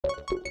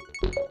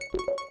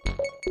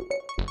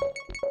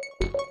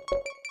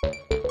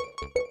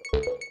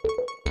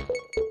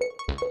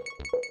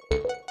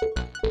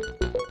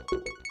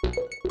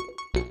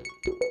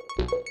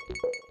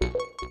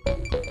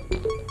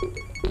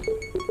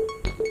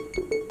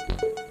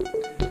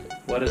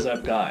What is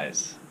up,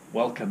 guys?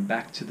 Welcome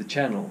back to the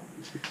channel.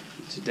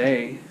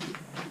 Today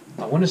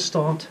I want to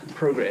start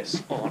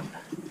progress on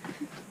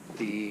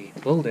the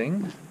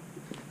building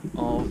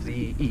of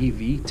the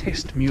EV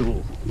test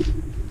mule.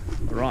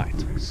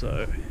 Right,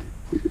 so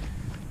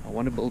I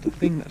want to build a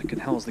thing that can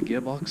house the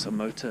gearbox, a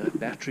motor,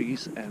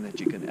 batteries, and that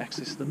you can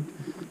access them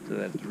so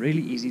that it's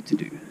really easy to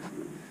do.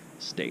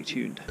 Stay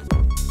tuned.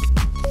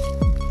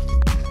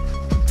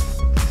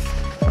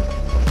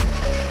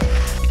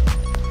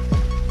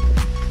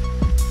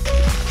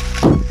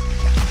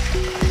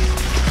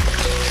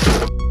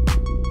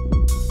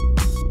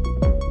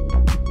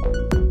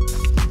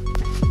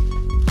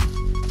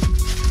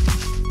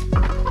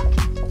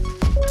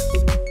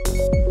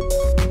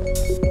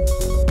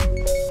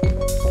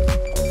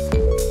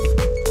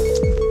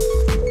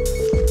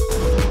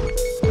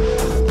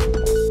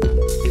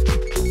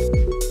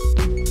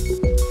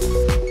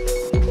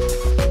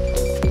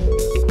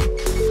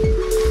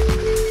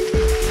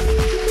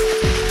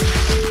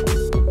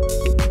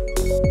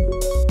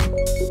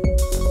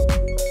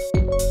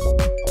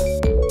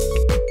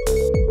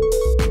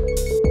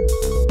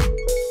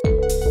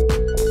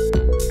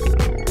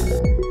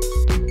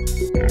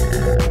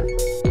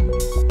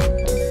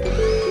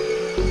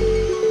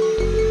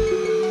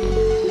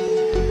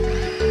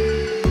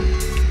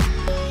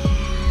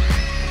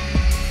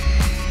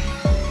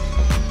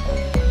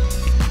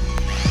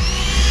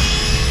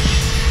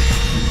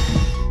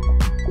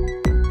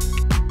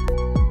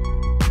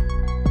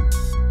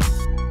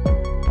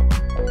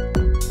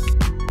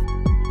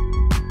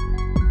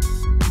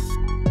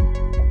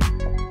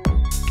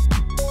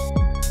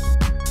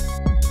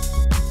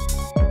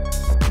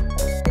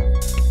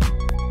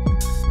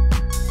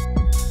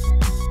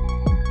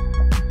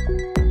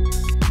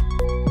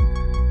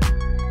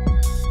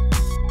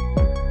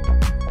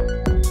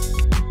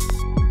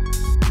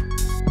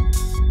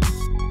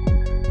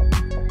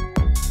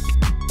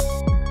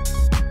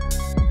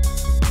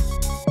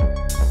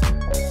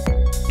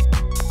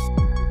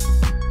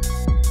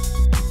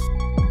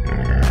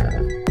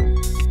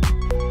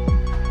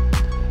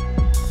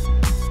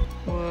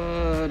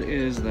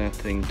 That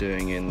thing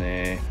doing in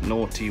there?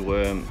 Naughty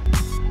worm.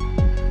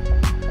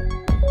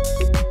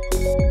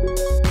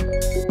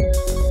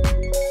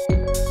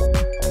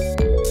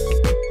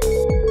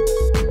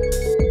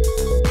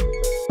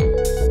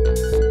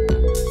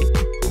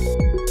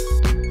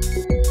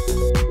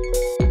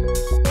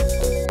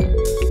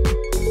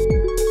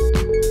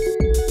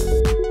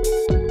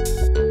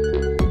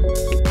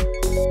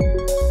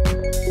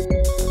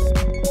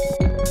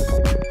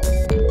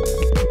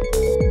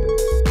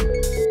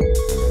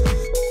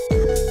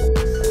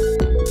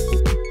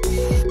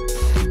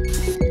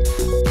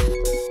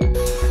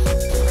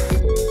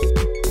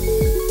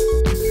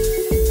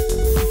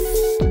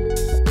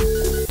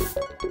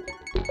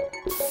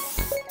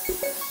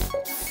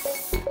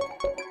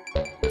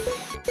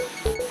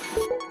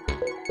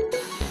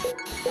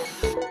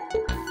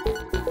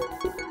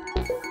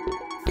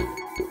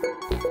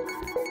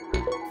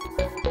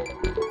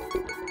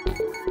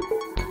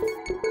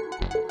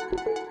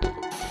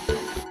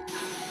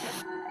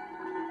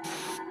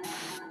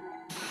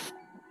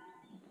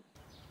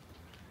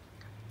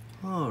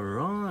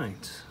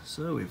 Alright,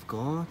 so we've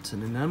got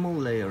an enamel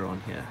layer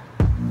on here.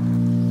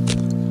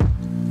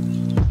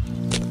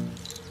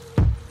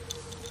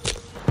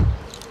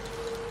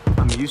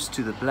 I'm used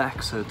to the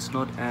black, so it's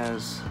not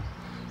as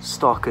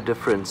stark a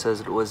difference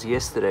as it was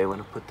yesterday when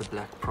I put the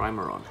black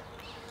primer on.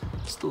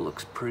 It still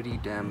looks pretty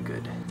damn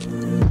good.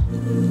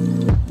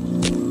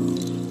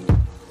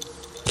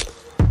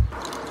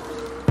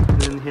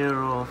 And then here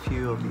are a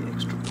few of the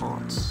extra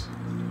parts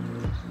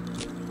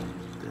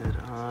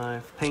that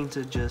I've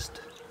painted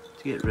just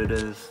to get rid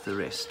of the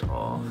rest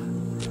of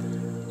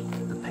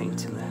the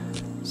paint in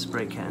the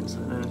spray cans. I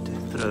don't have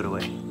to throw it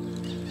away.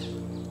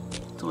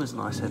 It's always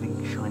nice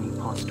having shiny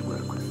parts to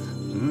work with.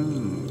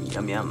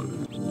 Yum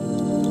yum.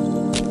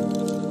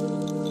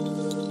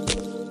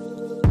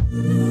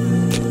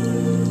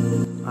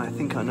 I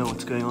think I know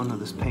what's going on with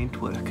this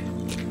paintwork.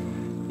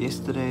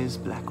 Yesterday's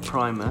black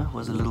primer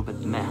was a little bit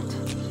matte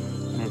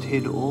and it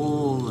hid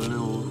all the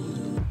little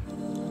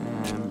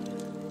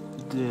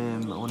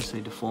I want to say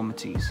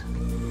deformities.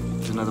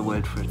 There's another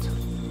word for it.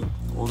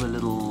 All the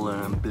little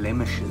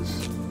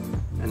blemishes.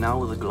 And now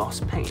with the gloss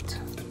paint,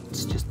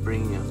 it's just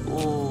bringing out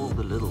all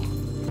the little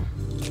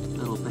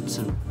bits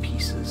and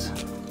pieces.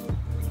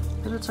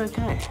 But it's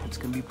okay. It's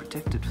going to be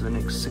protected for the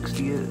next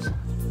 60 years,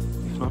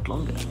 if not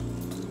longer.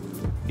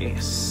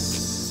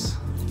 Yes.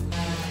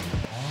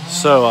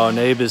 So our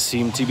neighbors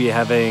seem to be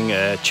having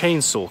a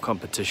chainsaw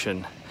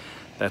competition.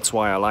 That's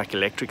why I like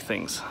electric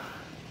things.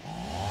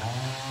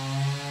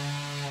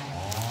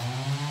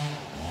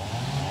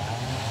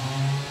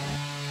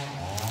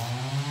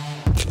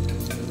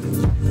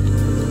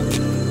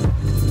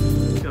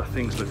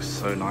 Things look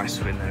so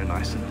nice when they're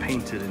nice and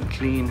painted and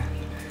clean,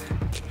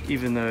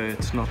 even though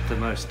it's not the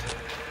most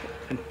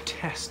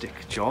fantastic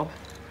job.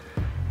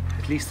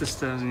 At least this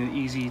stuff is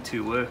easy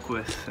to work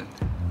with, and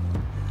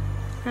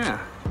yeah,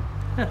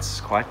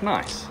 that's quite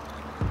nice.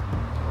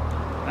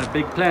 I have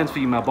big plans for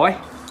you, my boy.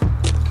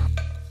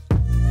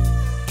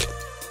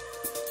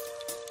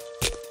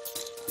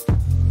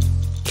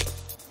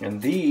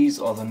 And these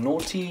are the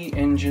naughty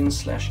engine /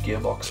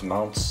 gearbox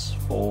mounts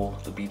for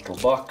the Beetle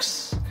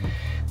box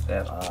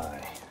that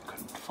I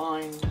couldn't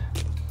find.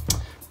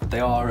 But they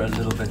are a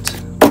little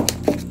bit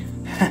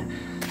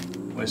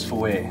worse for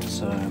wear,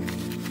 so I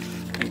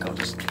think I'll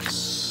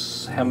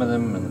just hammer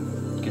them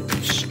and get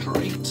them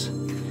straight,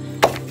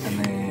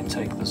 and then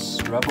take this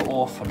rubber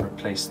off and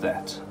replace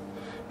that.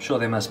 I'm sure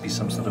there must be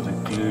some sort of a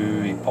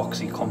glue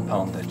epoxy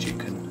compound that you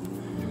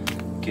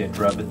can get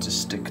rubber to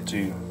stick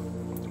to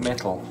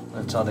metal.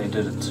 That's how they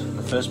did it in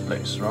the first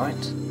place,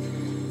 right?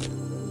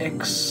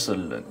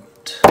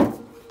 Excellent.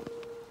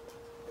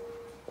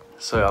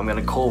 So I'm going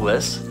to call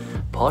this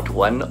part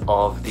 1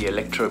 of the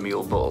Electro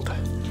Mule build.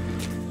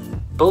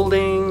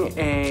 Building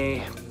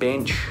a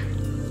bench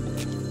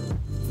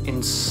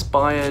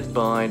inspired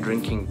by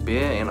drinking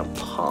beer in a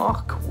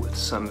park with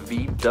some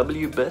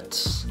VW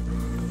bits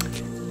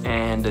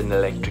and an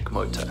electric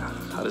motor.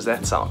 How does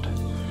that sound?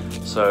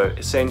 So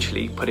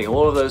essentially putting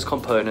all of those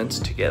components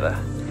together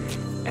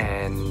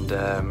and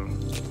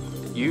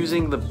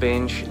using the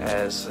bench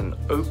as an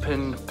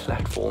open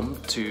platform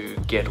to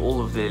get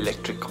all of the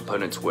electric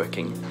components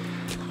working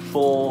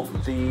for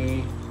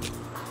the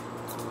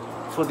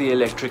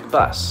electric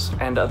bus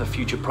and other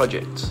future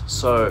projects.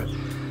 So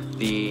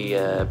the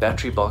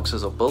battery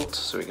boxes are built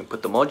so we can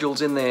put the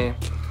modules in there.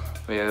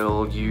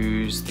 We'll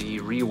use the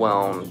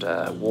rewound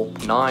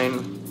Warp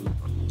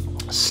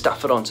 9,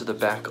 stuff it onto the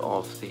back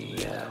of the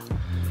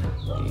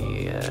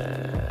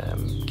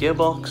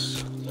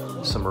gearbox.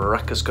 Some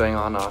ruckus going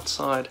on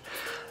outside.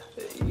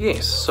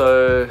 Yes,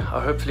 so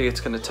hopefully it's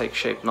going to take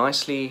shape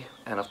nicely,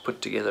 and I've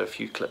put together a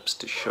few clips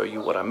to show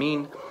you what I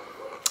mean.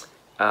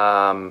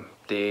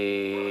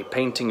 The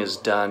painting is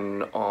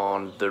done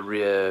on the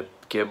rear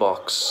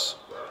gearbox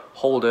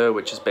holder,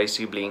 which is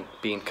basically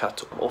being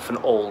cut off an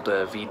old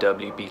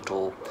VW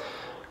Beetle,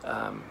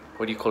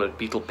 what do you call it,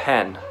 Beetle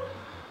pan.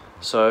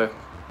 So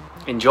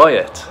enjoy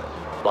it,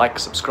 like,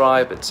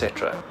 subscribe,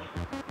 etc.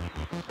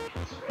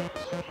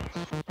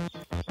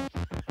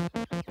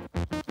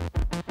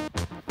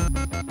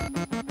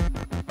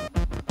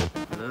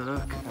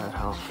 Look at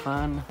how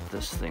fun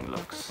this thing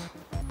looks.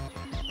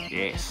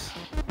 Yes.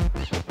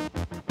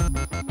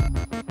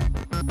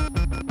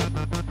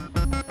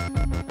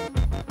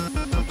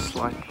 Some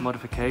slight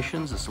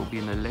modifications. This will be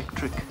an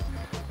electric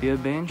beer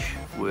bench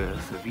with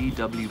a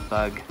VW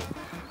Bug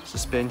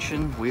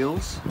suspension,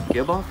 wheels,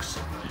 gearbox,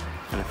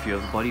 and a few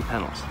of the body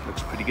panels.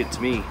 Looks pretty good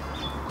to me.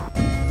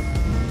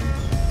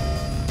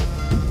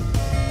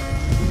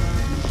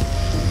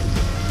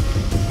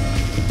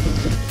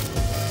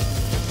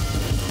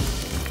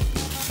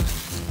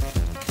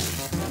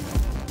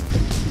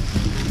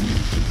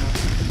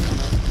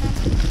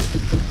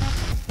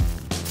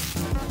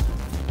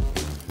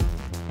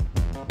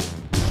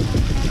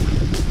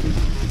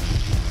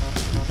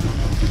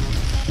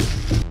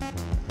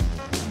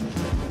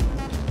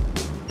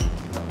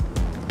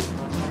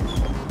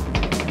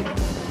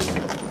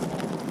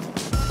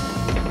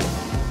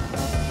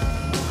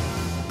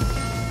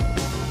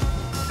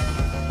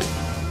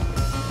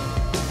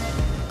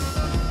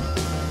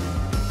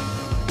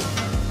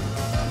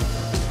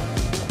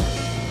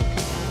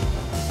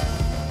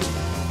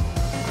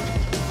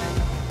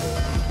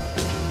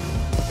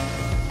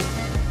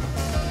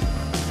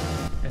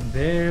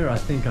 There, I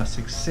think I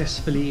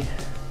successfully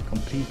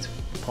complete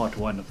part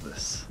 1 of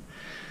this.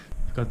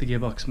 I've got the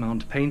gearbox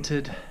mount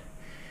painted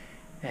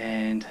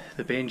and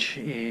the bench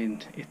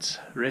in its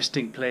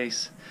resting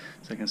place,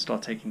 so I can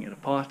start taking it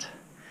apart.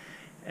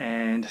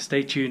 And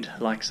stay tuned,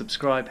 like,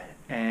 subscribe,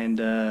 and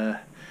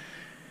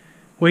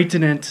wait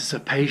in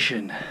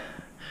anticipation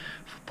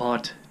for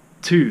part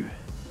 2.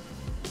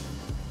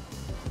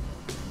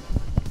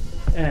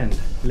 And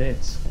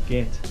let's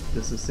get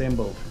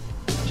disassembled.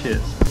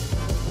 Cheers.